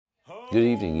Good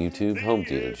evening, YouTube. Home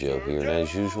Theater Joe here, and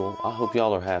as usual, I hope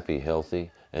y'all are happy, healthy,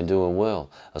 and doing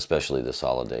well, especially this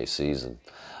holiday season.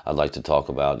 I'd like to talk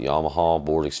about Yamaha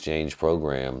Board Exchange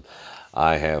Program.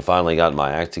 I have finally gotten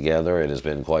my act together. It has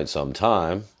been quite some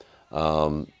time.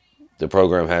 The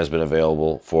program has been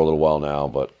available for a little while now,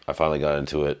 but I finally got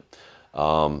into it.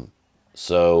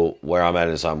 So where I'm at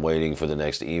is I'm waiting for the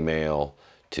next email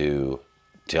to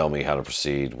tell me how to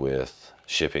proceed with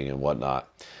shipping and whatnot.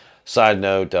 Side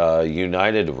note,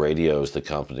 United Radio is the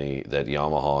company that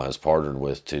Yamaha has partnered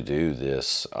with to do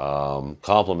this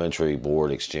complimentary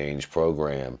board exchange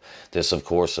program. This, of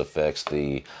course, affects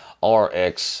the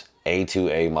RX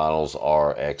A2A models,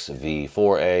 RX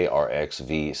V4A, RX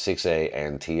V6A,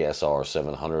 and TSR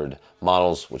 700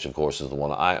 models, which, of course, is the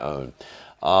one I own.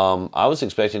 I was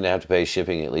expecting to have to pay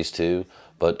shipping at least two,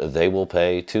 but they will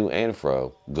pay to and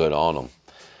fro. Good on them.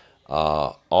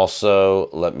 Also,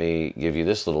 let me give you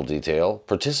this little detail.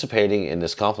 Participating in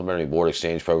this complimentary board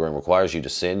exchange program requires you to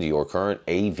send your current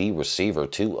AV receiver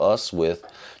to us with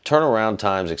turnaround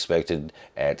times expected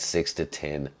at 6 to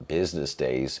 10 business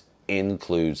days,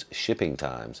 includes shipping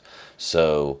times.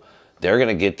 So they're going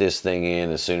to get this thing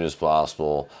in as soon as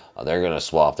possible. They're going to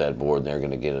swap that board and they're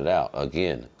going to get it out.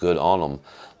 Again, good on them.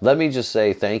 Let me just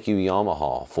say thank you,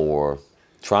 Yamaha, for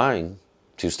trying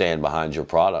to stand behind your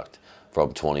product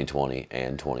from 2020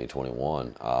 and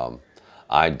 2021.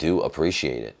 I do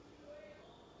appreciate it.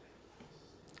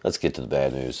 Let's get to the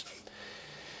bad news.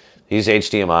 These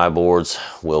HDMI boards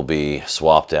will be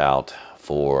swapped out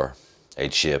for a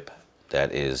chip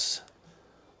that is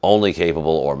only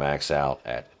capable or max out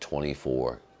at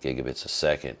 24 gigabits a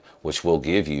second, which will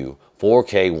give you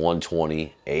 4K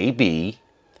 120 AB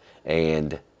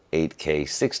and 8K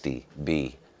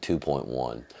 60B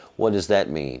 2.1. What does that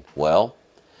mean? Well,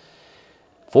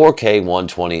 4K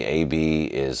 120 AB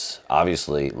is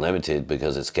obviously limited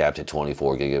because it's capped at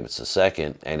 24 gigabits a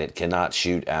second, and it cannot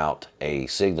shoot out a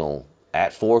signal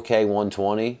at 4K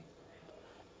 120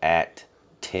 at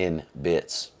 10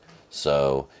 bits.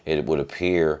 So it would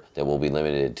appear that we'll be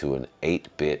limited to an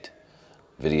 8-bit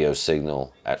video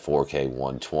signal at 4K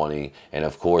 120. And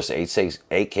of course, 8K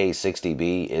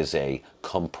 60B is a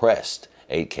compressed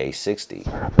 8K 60,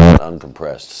 not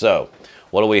uncompressed. So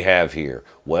what do we have here?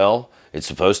 Well, it's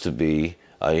supposed to be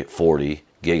a 40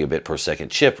 gigabit per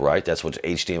second chip, right? That's what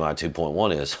HDMI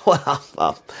 2.1 is.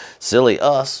 Well, silly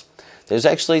us. There's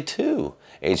actually two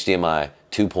HDMI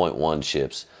 2.1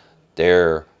 chips.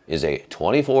 There is a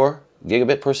 24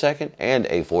 gigabit per second and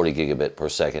a 40 gigabit per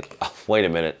second. Oh, wait a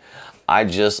minute. I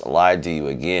just lied to you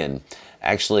again.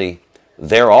 Actually,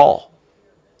 they're all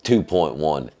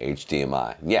 2.1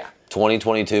 HDMI. Yeah,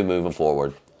 2022 moving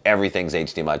forward. Everything's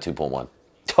HDMI 2.1.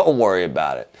 Don't worry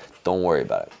about it. Don't worry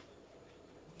about it.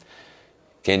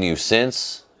 Can you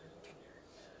sense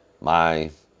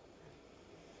my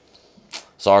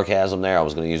sarcasm there? I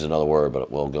was going to use another word,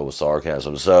 but we'll go with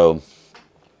sarcasm. So,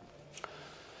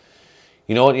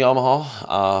 you know what,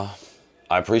 Yamaha?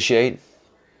 I appreciate.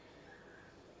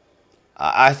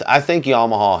 I think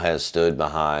Yamaha has stood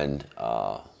behind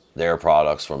their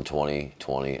products from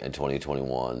 2020 and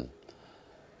 2021.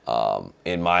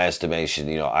 In my estimation,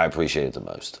 you know, I appreciate it the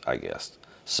most, I guess.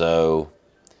 So,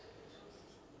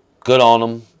 good on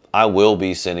them. I will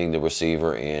be sending the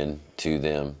receiver in to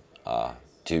them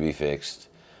to be fixed.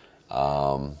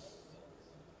 Yeah,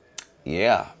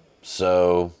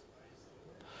 so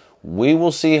we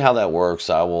will see how that works.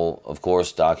 I will, of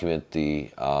course, document the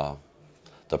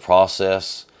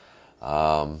process.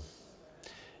 You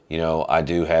know, I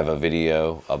do have a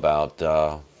video about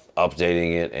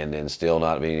updating it and then still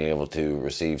not being able to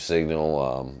receive signal.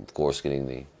 Of course, getting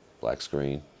the black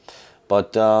screen.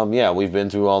 But yeah, we've been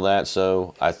through all that,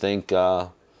 so I think yeah,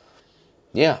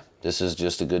 this is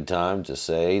just a good time to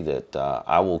say that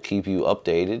I will keep you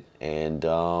updated, and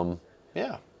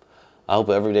yeah, I hope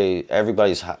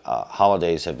everybody's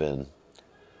holidays have been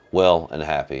well and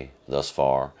happy thus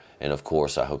far, and of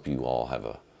course, I hope you all have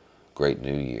a great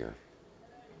new year.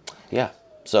 Yeah,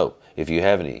 so if you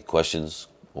have any questions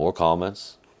or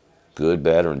comments, good,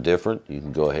 bad, or indifferent, you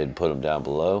can go ahead and put them down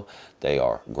below. They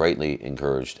are greatly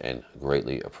encouraged and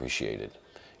greatly appreciated.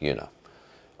 You know,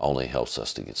 only helps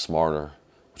us to get smarter,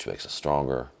 which makes us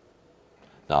stronger.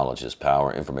 Knowledge is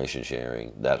power, information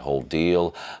sharing, that whole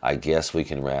deal. I guess we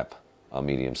can wrap a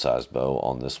medium-sized bow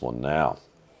on this one now.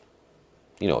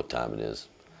 You know what time it is.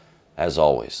 As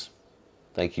always,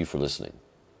 thank you for listening.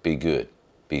 Be good.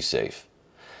 Be safe.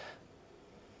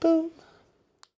 Boom.